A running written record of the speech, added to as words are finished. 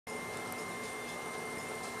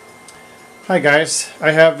Hi guys,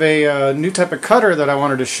 I have a new type of cutter that I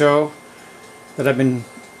wanted to show that I've been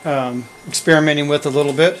experimenting with a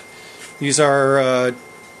little bit. These are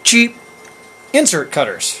cheap insert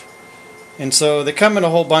cutters, and so they come in a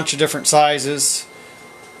whole bunch of different sizes.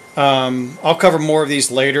 I'll cover more of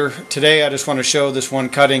these later. Today I just want to show this one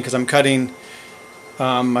cutting because I'm cutting,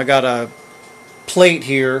 I got a plate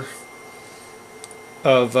here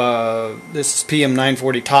of this is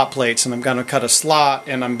PM940 top plates, and I'm going to cut a slot,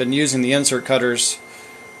 and I've been using the insert cutters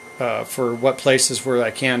for what places where I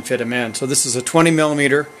can fit them in. So this is a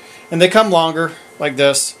 20mm, and they come longer like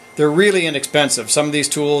this. They're really inexpensive. Some of these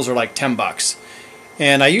tools are like 10 bucks,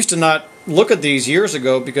 and I used to not look at these years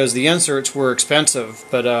ago because the inserts were expensive,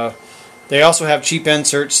 but they also have cheap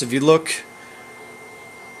inserts. If you look,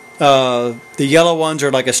 the yellow ones are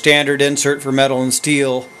like a standard insert for metal and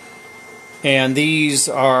steel, and these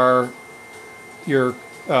are your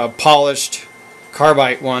polished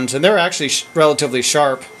carbide ones, and they're actually relatively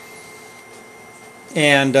sharp.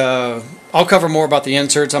 And I'll cover more about the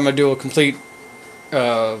inserts. I'm going to do a complete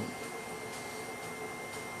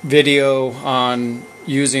video on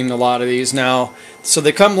using a lot of these now. So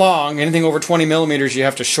they come long. Anything over 20mm you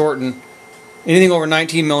have to shorten. Anything over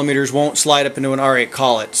 19mm won't slide up into an R8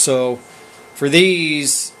 collet. So for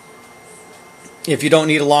these, if you don't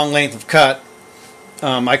need a long length of cut,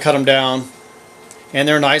 I cut them down, and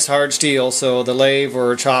they're nice hard steel, so the lathe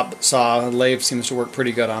or chop saw, the lathe seems to work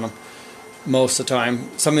pretty good on them most of the time.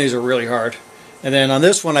 Some of these are really hard. And then on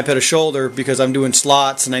this one I put a shoulder because I'm doing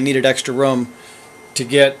slots and I needed extra room to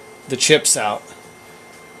get the chips out.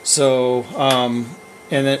 So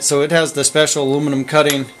so it has the special aluminum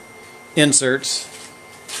cutting inserts.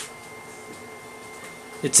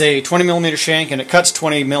 It's a 20mm shank, and it cuts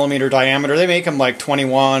 20mm diameter. They make them like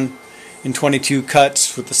 21 and 22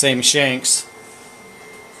 cuts with the same shanks.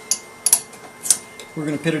 We're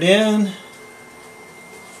going to put it in.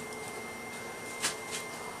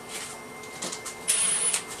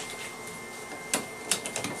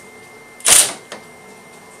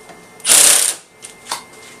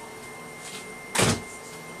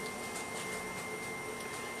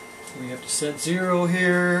 We have to set 0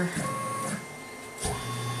 here.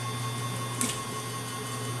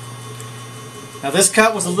 Now this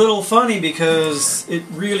cut was a little funny because it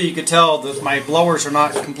really, you could tell that my blowers are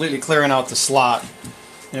not completely clearing out the slot,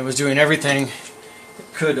 and it was doing everything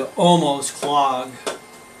it could to almost clog.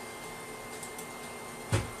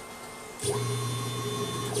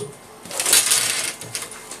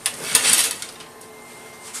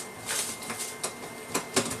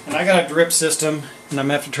 And I got a drip system, and I'm going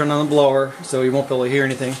to have to turn on the blower so you won't be able to hear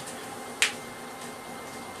anything.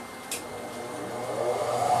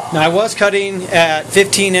 Now I was cutting at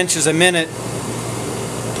 15 inches a minute,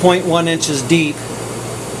 0.1 inches deep,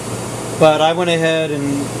 but I went ahead and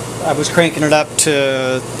I was cranking it up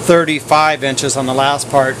to 35 inches on the last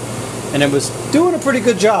part, and it was doing a pretty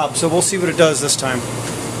good job, so we'll see what it does this time.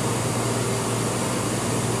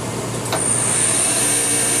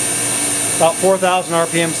 About 4,000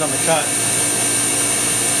 RPMs on the cut.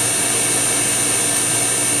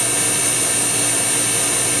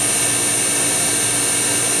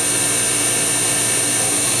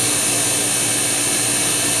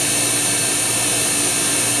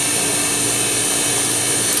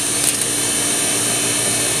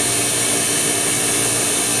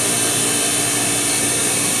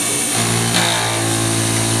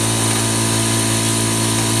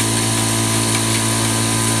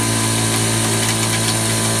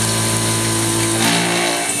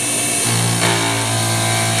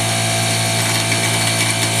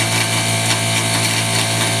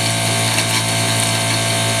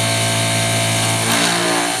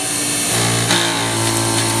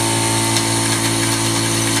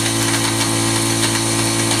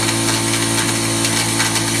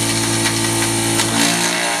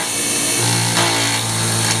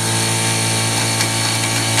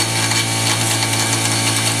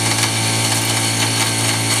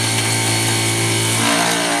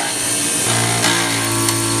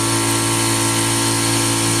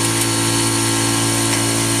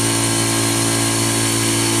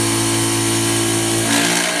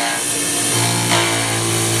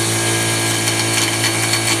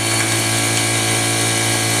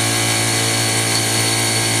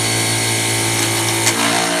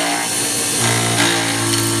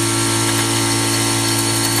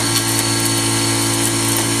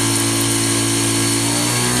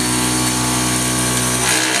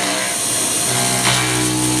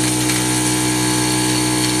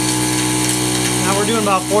 We're doing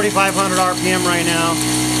about 4,500 RPM right now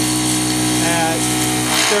at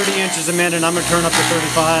 30 inches a minute. I'm going to turn up to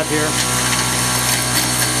 35 here.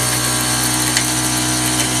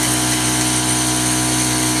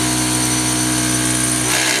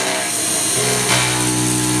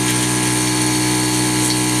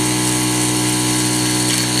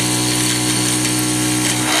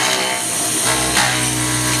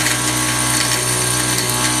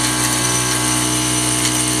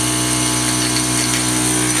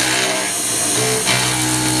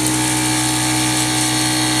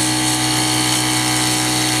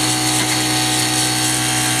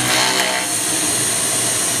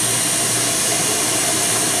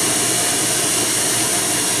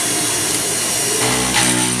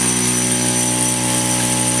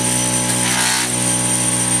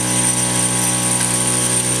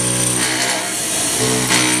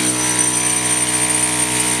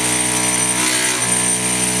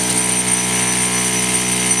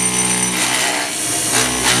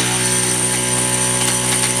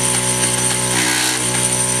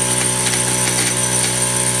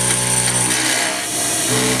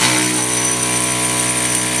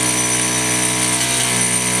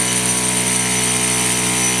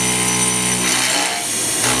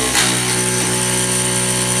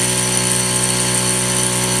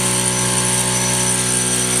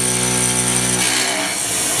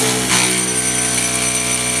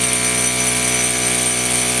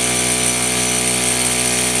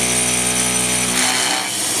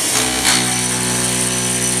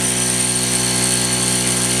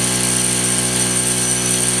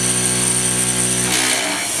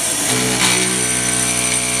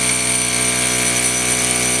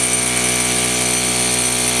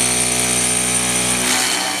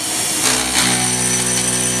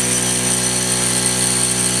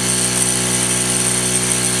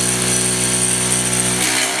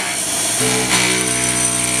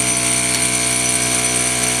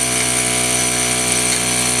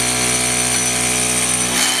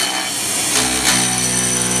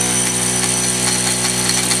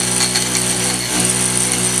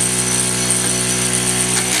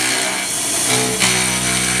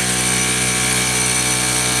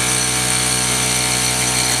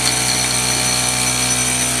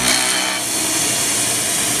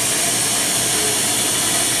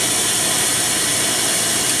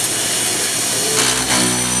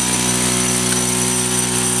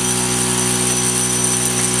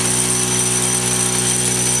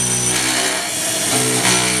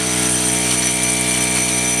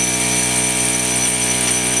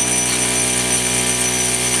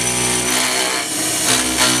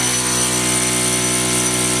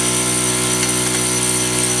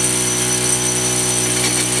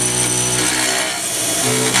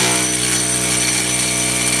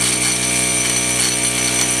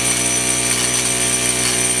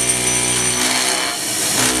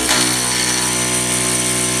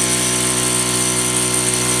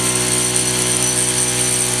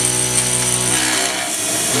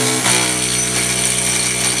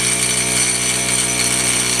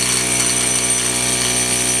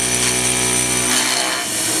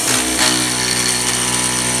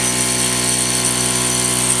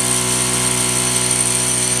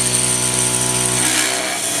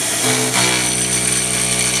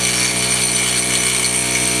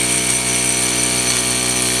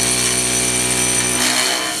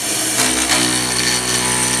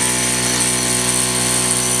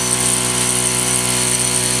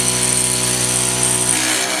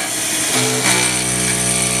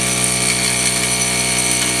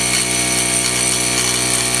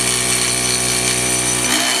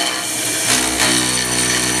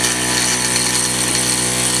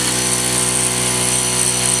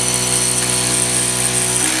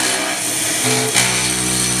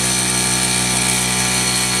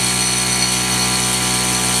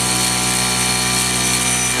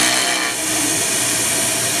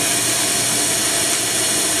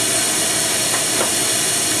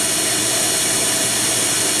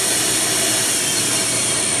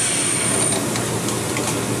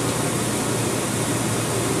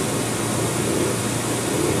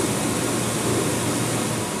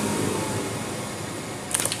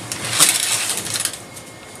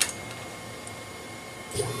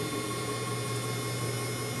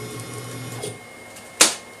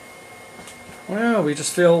 Well, we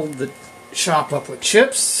just filled the shop up with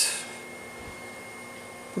chips.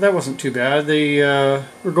 But that wasn't too bad.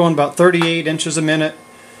 We're going about 38 inches a minute,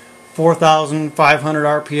 4,500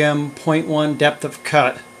 RPM, 0.1 depth of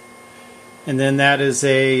cut. And then that is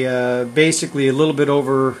basically a little bit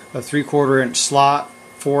over a 3/4 inch slot,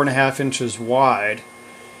 4.5 inches wide.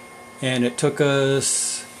 And it took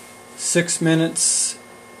us 6 minutes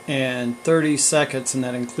and 30 seconds, and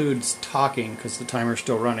that includes talking because the timer's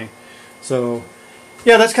still running. So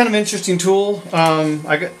yeah, that's kind of an interesting tool.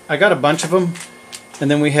 I got a bunch of them. And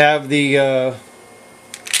then we have here's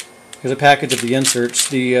a package of the inserts.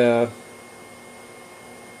 The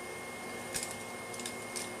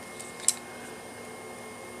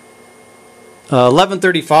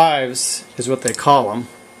 1135s is what they call them.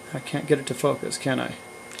 I can't get it to focus, can I?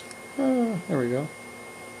 There we go.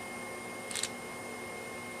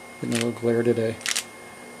 Getting a little glare today.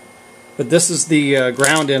 But this is the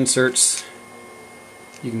ground inserts.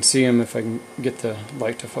 You can see them if I can get the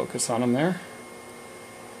light to focus on them there.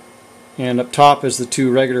 And up top is the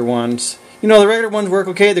two regular ones. You know, the regular ones work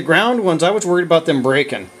okay. The ground ones, I was worried about them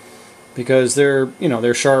breaking because they're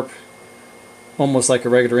sharp, almost like a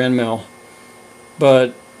regular end mill.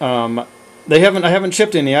 But I haven't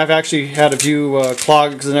chipped any. I've actually had a few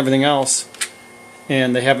clogs and everything else,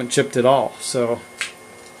 and they haven't chipped at all. So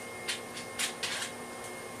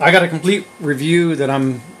I got a complete review that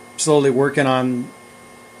I'm slowly working on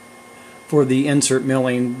for the insert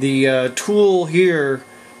milling. The tool here,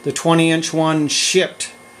 the 20-inch one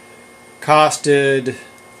shipped, costed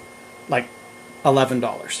like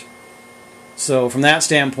 $11. So from that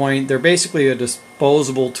standpoint, they're basically a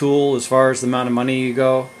disposable tool as far as the amount of money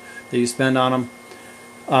you spend on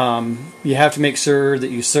them. You have to make sure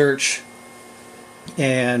that you search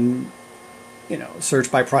and search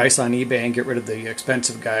by price on eBay and get rid of the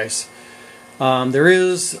expensive guys. There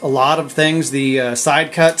is a lot of things. The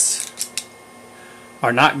side cuts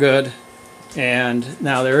are not good, and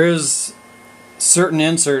now there is certain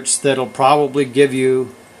inserts that'll probably give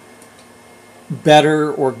you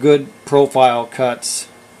better or good profile cuts.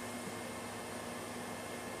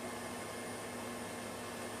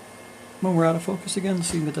 Well, we're out of focus again. Let's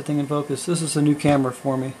see if we can get that thing in focus. This is a new camera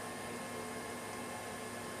for me.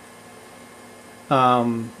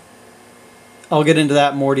 I'll get into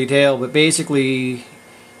that in more detail, but basically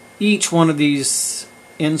each one of these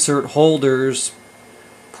insert holders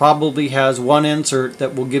probably has one insert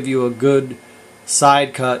that will give you a good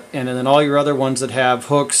side cut, and then all your other ones that have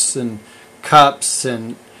hooks and cups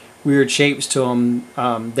and weird shapes to them,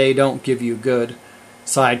 they don't give you good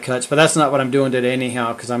side cuts. But that's not what I'm doing today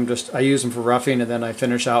anyhow, because I use them for roughing, and then I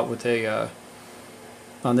finish out with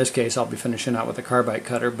on this case I'll be finishing out with a carbide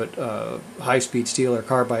cutter, but high-speed steel or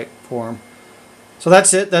carbide for them. So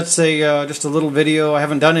that's it. That's just a little video. I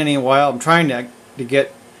haven't done any in a while. I'm trying to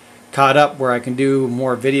get caught up where I can do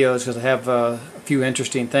more videos, because I have a few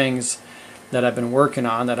interesting things that I've been working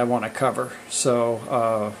on that I want to cover.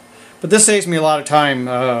 So but this saves me a lot of time.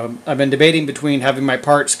 I've been debating between having my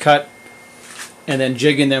parts cut and then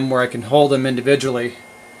jigging them where I can hold them individually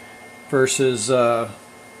versus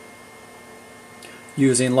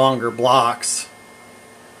using longer blocks.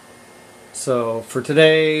 So for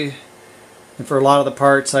today and for a lot of the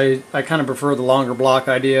parts, I kind of prefer the longer block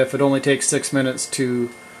idea. If it only takes 6 minutes to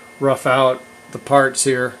rough out the parts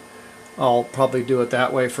here, I'll probably do it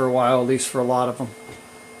that way for a while, at least for a lot of them.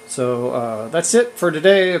 So that's it for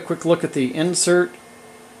today. A quick look at the insert,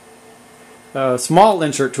 small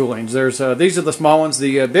insert toolings. These are the small ones.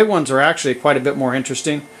 The big ones are actually quite a bit more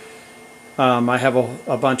interesting. I have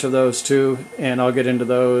a bunch of those too, and I'll get into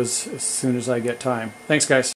those as soon as I get time. Thanks, guys.